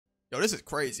Yo, this is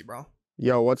crazy, bro.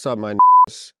 Yo, what's up, my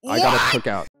I got a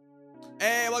cookout.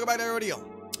 Hey, welcome back to the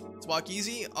video. It's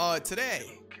Walkeezy.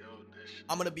 Today,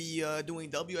 I'm gonna be doing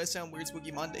WSM Weird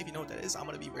Spooky Monday. If you know what that is, I'm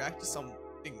gonna be reacting to something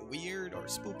weird or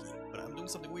spooky. But I'm doing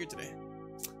something weird today.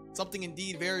 Something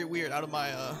indeed very weird out of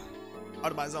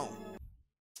my zone.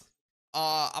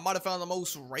 I might have found the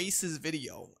most racist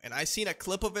video, and I seen a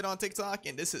clip of it on TikTok,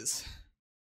 and it's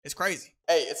crazy.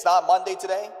 Hey, it's not Monday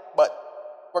today, but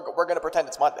we're gonna pretend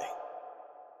it's Monday.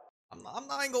 I'm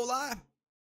not even gonna lie.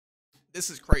 This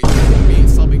is crazy. I'm gonna be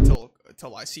subbing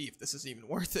till I see if this is even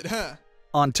worth it.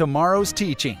 On tomorrow's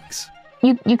teachings.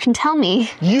 You can tell me.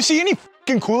 You see any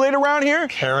fucking Kool-Aid around here?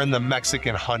 Karen the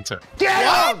Mexican hunter.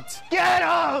 Get him! Get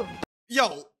him!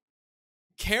 Yo,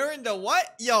 Karen the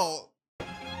what? Yo.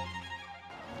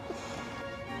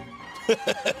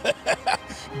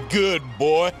 Good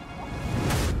boy.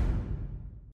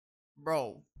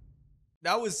 Bro,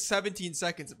 that was 17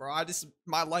 seconds, bro.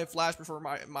 My life flashed before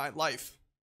my life.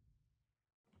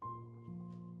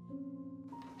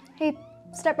 Hey,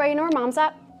 Step Bro, you know where Mom's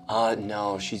at?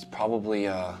 No, she's probably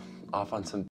off on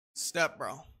some Step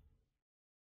Bro.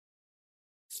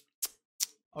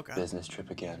 Okay. business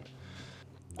trip again.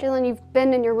 Jalen, you've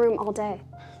been in your room all day.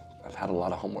 I've had a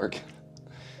lot of homework,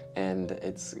 and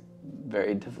it's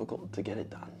very difficult to get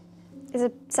it done. Is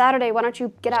it Saturday? Why don't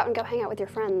you get out and go hang out with your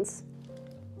friends?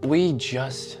 We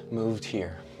just moved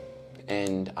here,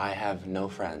 and I have no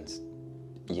friends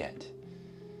yet.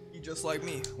 You just like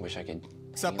me. Wish I could.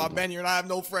 Except my Ben, and I have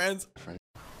no friends. Back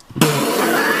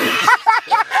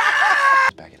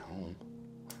at home.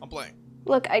 I'm playing.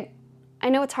 Look, I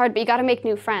know it's hard, but you gotta make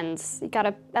new friends. You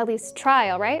gotta at least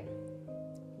try, all right?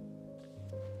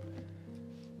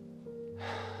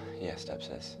 Yeah,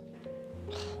 stepsis.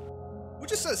 Who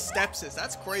just says stepsis?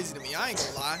 That's crazy to me. I ain't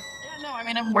gonna lie. Yeah, no, I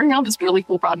mean, I'm working on this really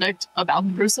cool project about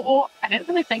the Crucible. I didn't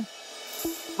really think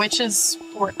witches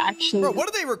were actually. Bro,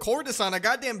 what do they record this on? A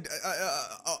goddamn,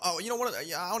 you know what?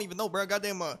 I don't even know, bro. A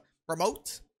goddamn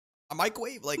remote? A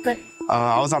microwave? Like.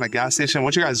 I was on a gas station.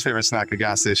 What's your guys' favorite snack at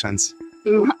gas stations?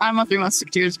 Ooh, I'm a 3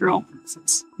 Musketeers girl.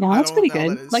 No, that's pretty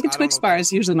good. Like a Twix bar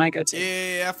is usually my go-to.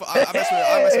 Yeah, I mess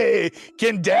with Hey,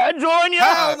 can Dad join you?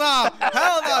 Hell no.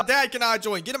 Hell no. Dad cannot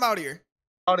join. Get him out of here.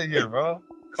 Out of here, bro.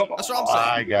 Come on. That's what I'm saying.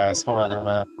 Alright, guys. Hold on,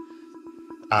 man.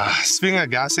 Speaking of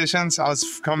gas stations, I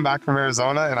was coming back from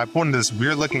Arizona, and I pulled into this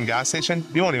weird-looking gas station.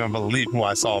 You won't even believe who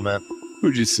I saw, man.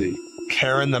 Who'd you see?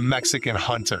 Karen the Mexican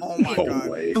hunter. Oh my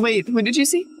god. Wait, who did you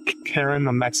see? Karen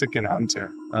the Mexican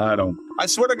hunter. I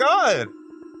swear to God.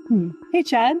 Hey,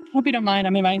 Chad. Hope you don't mind.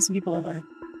 I'm inviting some people over.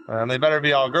 They better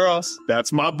be all girls.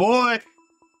 That's my boy.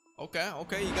 Okay,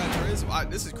 you got Triz.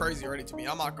 This is crazy already to me.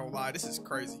 I'm not gonna lie. This is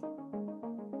crazy.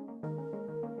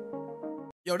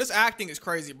 Yo, this acting is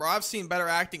crazy, bro. I've seen better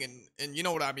acting, and you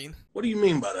know what I mean. What do you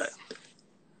mean by that?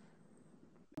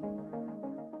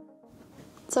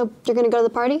 So, you're gonna go to the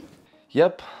party?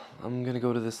 Yep, I'm gonna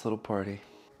go to this little party.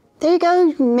 There you go.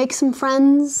 You can make some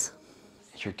friends.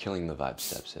 You're killing the vibe,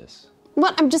 stepsis.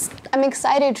 What? I'm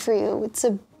excited for you. It's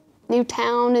a new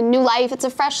town and new life. It's a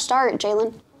fresh start,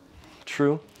 Jalen.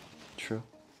 True.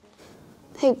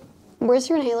 Hey, where's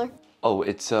your inhaler? Oh,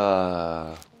 it's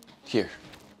here.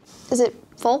 Is it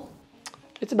full?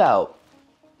 It's about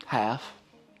half.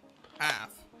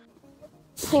 Half.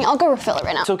 Hey, I'll go refill it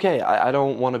right now. It's okay. I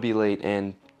don't want to be late,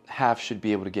 and half should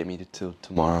be able to get me to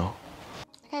tomorrow.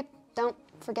 Okay, don't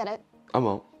forget it. I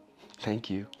won't. Thank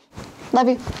you. Love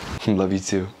you. Love you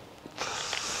too.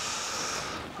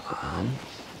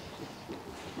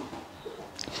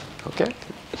 Okay.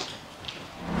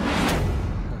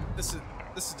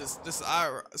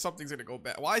 Something's gonna go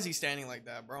bad. Why is he standing like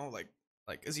that, bro? Like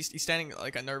is he standing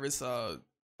like a nervous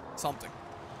something?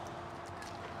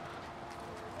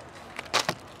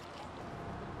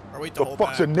 Or wait, The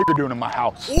fuck's a nigga doing in my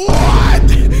house? What?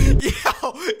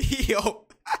 yo,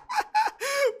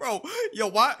 bro, yo,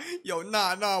 what? Yo,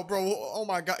 nah, bro. Oh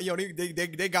my god, yo,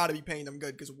 they gotta be paying them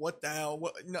good, cause what the hell?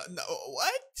 What? No,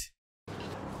 what?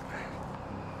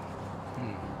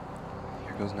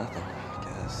 Here goes nothing, I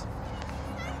guess.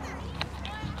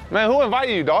 Man, who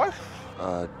invited you, dog?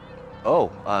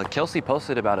 Kelsey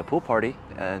posted about a pool party,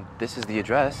 and this is the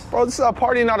address. Bro, this is a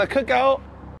party, not a cookout.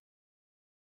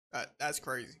 That's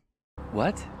crazy.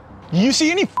 What? You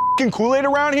see any fucking Kool-Aid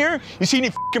around here? You see any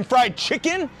fucking fried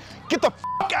chicken? Get the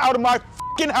fuck out of my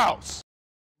fucking house.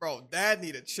 Bro, Dad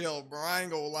need to chill, bro. I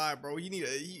ain't gonna lie, bro. You need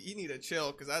to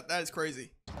chill, cause that is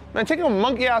crazy. Man, take your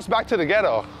monkey ass back to the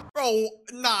ghetto. Bro,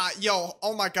 nah, yo,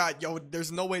 oh my god, yo,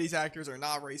 there's no way these actors are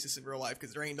not racist in real life,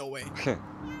 cause there ain't no way.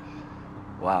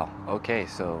 Wow, okay,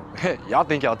 so y'all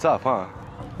think y'all tough, huh?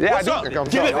 Yeah, What's I up? think I'm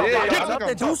Give it.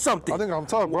 tough. Do something. I think I'm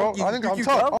tough, bro. I think I'm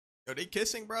tough. Yo, they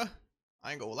kissing, bruh?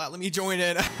 I ain't gonna lie. Let me join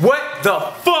in. What the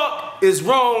fuck is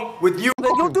wrong with you?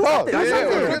 Yo, do something.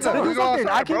 Do something.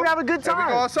 I came to have a good Can we go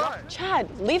time. outside?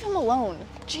 Chad, leave him alone.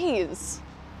 Jeez.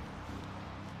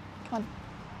 Come on.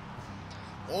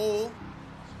 Oh,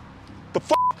 The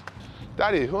fuck?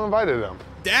 Daddy, who invited them?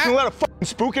 Dad? You let a fucking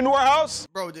spook into our house?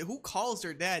 Bro, who calls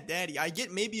their dad daddy? I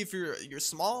get maybe if you're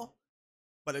small,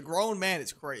 but a grown man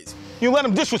is crazy. You let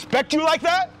him disrespect you like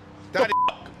that?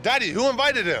 Daddy, who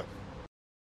invited him?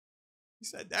 He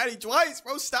said daddy twice,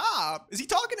 bro. Stop. Is he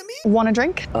talking to me? Want a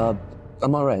drink? I'm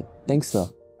all right. Thanks,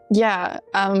 though. Yeah,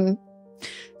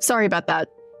 sorry about that.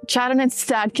 Chad and his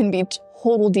dad can be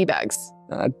total D-bags.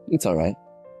 It's all right.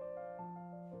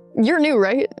 You're new,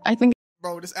 right? I think.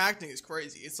 Bro, this acting is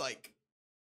crazy. It's like,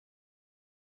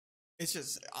 it's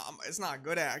just, it's not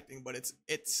good acting, but it's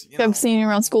you know. I've seen you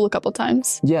around school a couple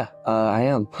times. Yeah, I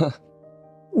am.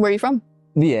 Where are you from?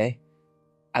 VA.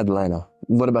 Atlanta.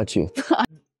 What about you?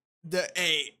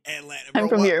 Atlanta. I'm Bro,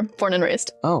 from what? here, born and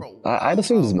raised. Oh, Bro, I'd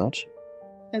assumed as much.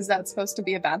 Is that supposed to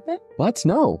be a bad thing? What?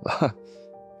 No.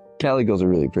 Cali girls are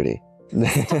really pretty. Look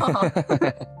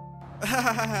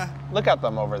at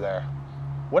them over there.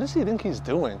 What does he think he's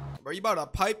doing? Bro, you about to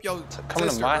pipe your Coming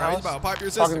sister, to my bro. You house? about to pipe your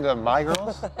Talking sister. to my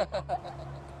girls?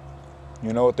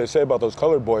 You know what they say about those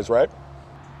colored boys, right?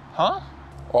 Huh?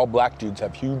 All black dudes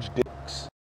have huge dicks.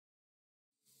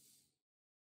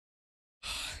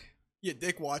 You a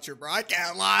dick watcher, bro. I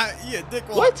can't lie. You a dick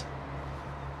watcher. What?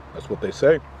 That's what they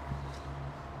say.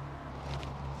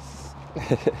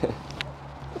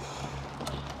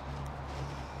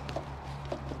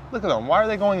 Look at them. Why are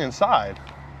they going inside?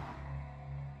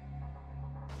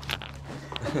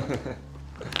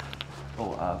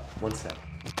 One sec.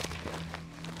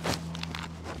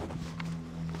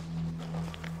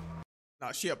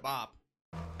 Nah, she a bop.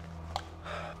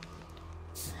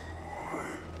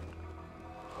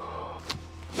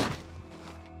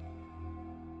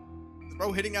 Is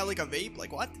bro hitting out like a vape?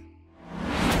 Like what?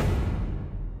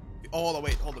 Oh,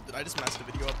 wait, hold up. Did I just mess the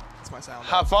video up? It's my sound.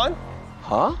 Have fun?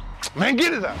 Huh? Man,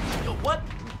 get it up. Yo, what?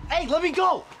 Hey, let me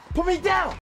go. Put me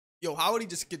down. Yo, how would he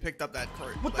just get picked up that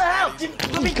cart? What the hell?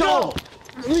 Let me go.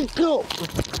 Let me go.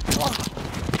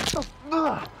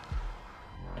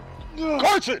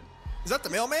 Carson! Is that the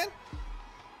mailman?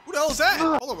 Who the hell is that?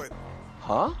 Hold on, wait.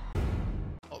 Huh?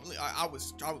 Oh, I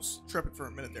was tripping for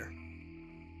a minute there.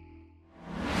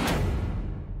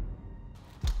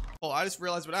 Oh, I just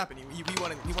realized what happened.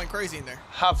 He went crazy in there.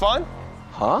 Have fun?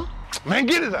 Huh? Man,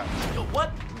 get it up. Yo,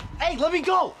 what? Hey, let me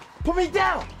go. Put me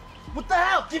down. What the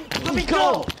hell? Let me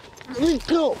go. Let me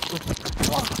go.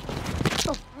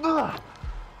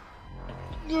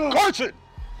 Carson!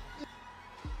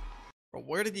 Bro,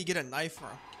 where did he get a knife from?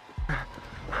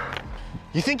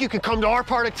 You think you could come to our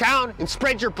part of town and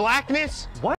spread your blackness?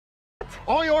 What?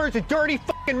 All you are is a dirty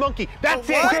fucking monkey. That's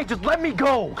it. Okay, just let me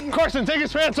go. Carson, take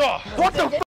his pants off. What the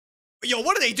f? Yo,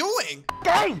 what are they doing?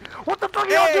 Hey, what the fuck are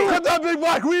y'all doing? Cut that big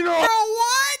black wiener Bro, off.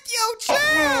 what? Yo,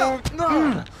 chill!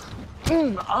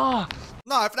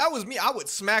 Nah, if that was me, I would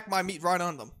smack my meat right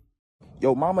on them.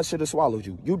 Yo, mama should have swallowed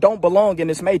you. You don't belong in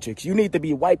this matrix. You need to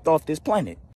be wiped off this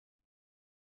planet.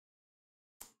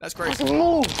 That's crazy.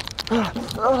 Move.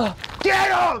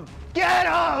 Get him! Get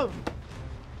him!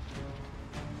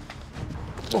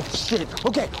 Oh, shit.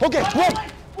 Okay, wait.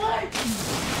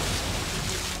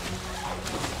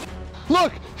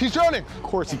 Look, he's drowning. Of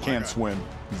course he can't swim.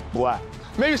 He's black.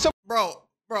 Maybe some. Bro,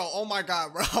 oh my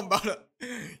god, bro. I'm about to.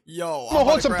 Yo, I'm gonna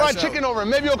hold some fried chicken over him.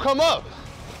 Maybe he'll come up.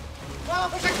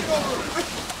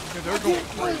 Dude, they're going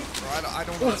crazy, bro. I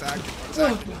don't know what's acting. It's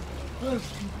acting.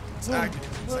 It's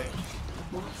insane.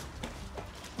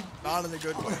 Not in a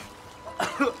good way.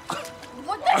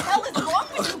 What the hell is wrong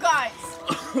with you guys?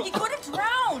 He could have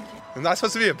drowned. Isn't that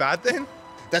supposed to be a bad thing?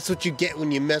 That's what you get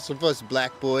when you mess with us,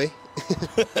 black boy.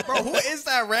 Bro, who is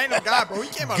that random guy, bro? He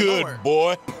came out of nowhere. Good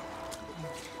boy.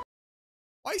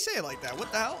 Why you say it like that?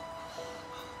 What the hell?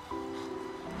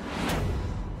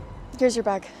 Here's your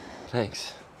bag.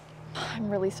 Thanks. I'm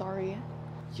really sorry.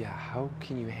 Yeah, how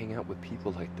can you hang out with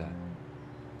people like that?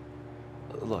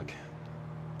 Look,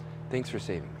 thanks for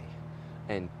saving me.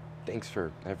 And thanks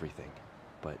for everything.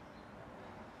 But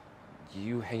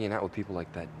you hanging out with people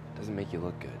like that doesn't make you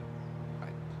look good.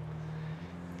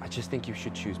 I just think you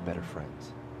should choose better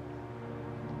friends.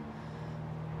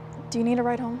 Do you need a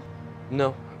ride home?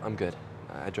 No, I'm good.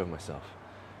 I drove myself.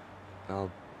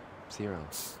 I'll see you around.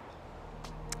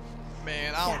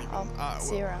 Man, I don't even. I'll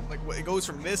see you around. Like, it goes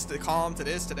from this to calm to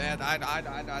this to that.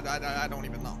 I don't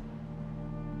even know.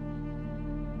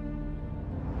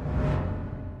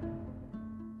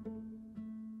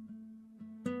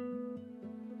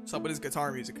 What's up with his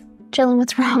guitar music? Jalen,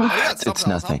 what's wrong? Oh, yeah, it's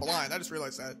nothing. I'm blind. I just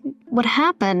realized that. What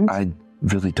happened? I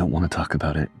really don't want to talk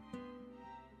about it.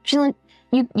 Jalen,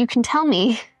 you can tell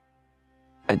me.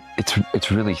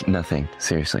 It's really nothing.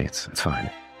 Seriously, it's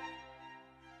fine.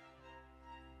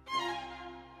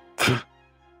 Is he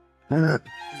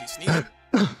sneezing?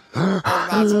 Oh, no,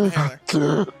 it's an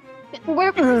inhaler.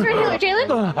 Where's your inhaler, Jalen?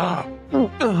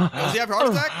 Does he have a heart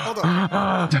attack? Hold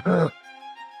on. Oh,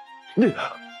 no.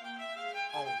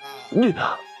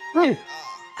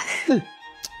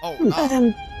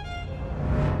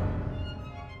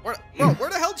 Where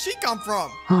the hell did she come from?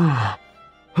 I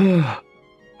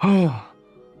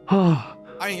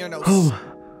didn't hear no.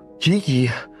 Jakey,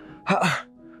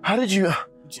 how did you?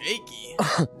 Jakey.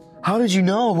 How did you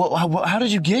know? How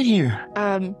did you get here?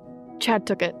 Chad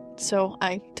took it, so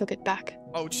I took it back.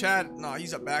 Oh, Chad. No,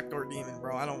 he's a backdoor demon,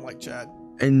 bro. I don't like Chad.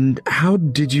 And how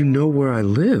did you know where I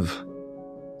live?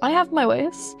 I have my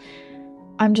ways.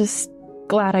 I'm just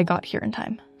glad I got here in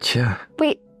time. Yeah.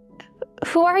 Wait,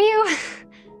 who are you?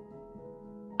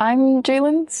 I'm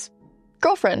Jalen's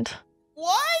girlfriend.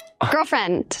 What?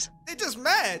 Girlfriend. They just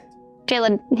met.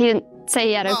 Jalen, he didn't say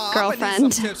he had a girlfriend. I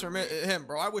need some tips from him,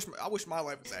 bro. I wish my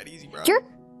life was that easy, bro. You're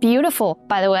beautiful,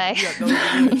 by the way.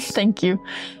 Yeah, Thank you.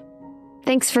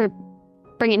 Thanks for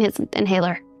bringing his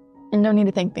inhaler. No need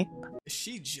to thank me. Is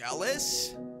she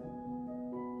jealous?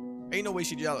 Ain't no way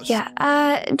she jealous. Yeah,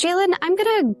 Jalen, I'm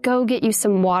gonna go get you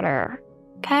some water,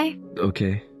 okay?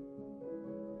 Okay.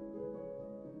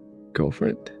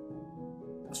 Girlfriend?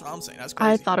 That's what I'm saying. That's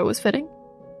crazy. I thought it was fitting.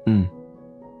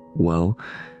 Well,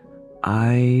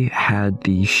 I had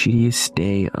the shittiest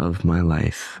day of my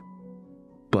life.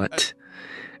 But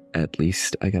at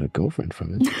least I got a girlfriend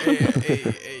from it.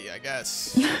 Hey, I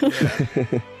guess.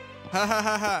 Yeah. Ha ha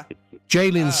ha ha.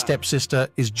 Jalen's stepsister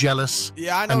is jealous,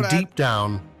 Yeah, I know and that. deep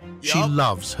down, she Yup.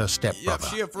 loves her stepbrother.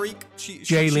 She a freak.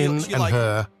 Jalen she and like,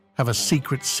 her have a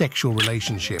secret sexual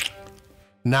relationship.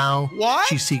 Now, What?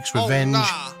 she seeks Oh, revenge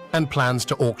nah. and plans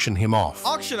to auction him off.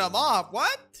 Auction him off.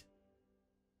 What?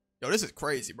 Yo, this is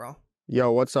crazy, bro. Yo,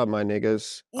 what's up, my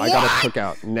niggas? I got a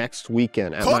cookout next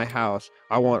weekend at my house.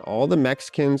 I want all the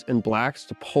Mexicans and blacks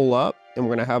to pull up, and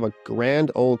we're gonna have a grand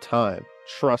old time.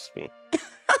 Trust me.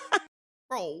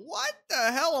 Bro, what the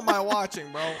hell am I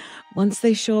watching, bro? Once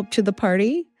they show up to the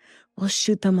party, we'll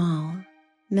shoot them all.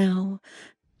 Now,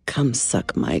 come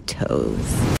suck my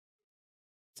toes.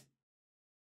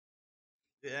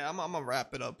 Yeah, I'm gonna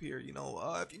wrap it up here. You know,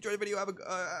 if you enjoyed the video, have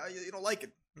a like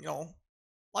it. You know,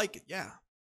 like it. Yeah.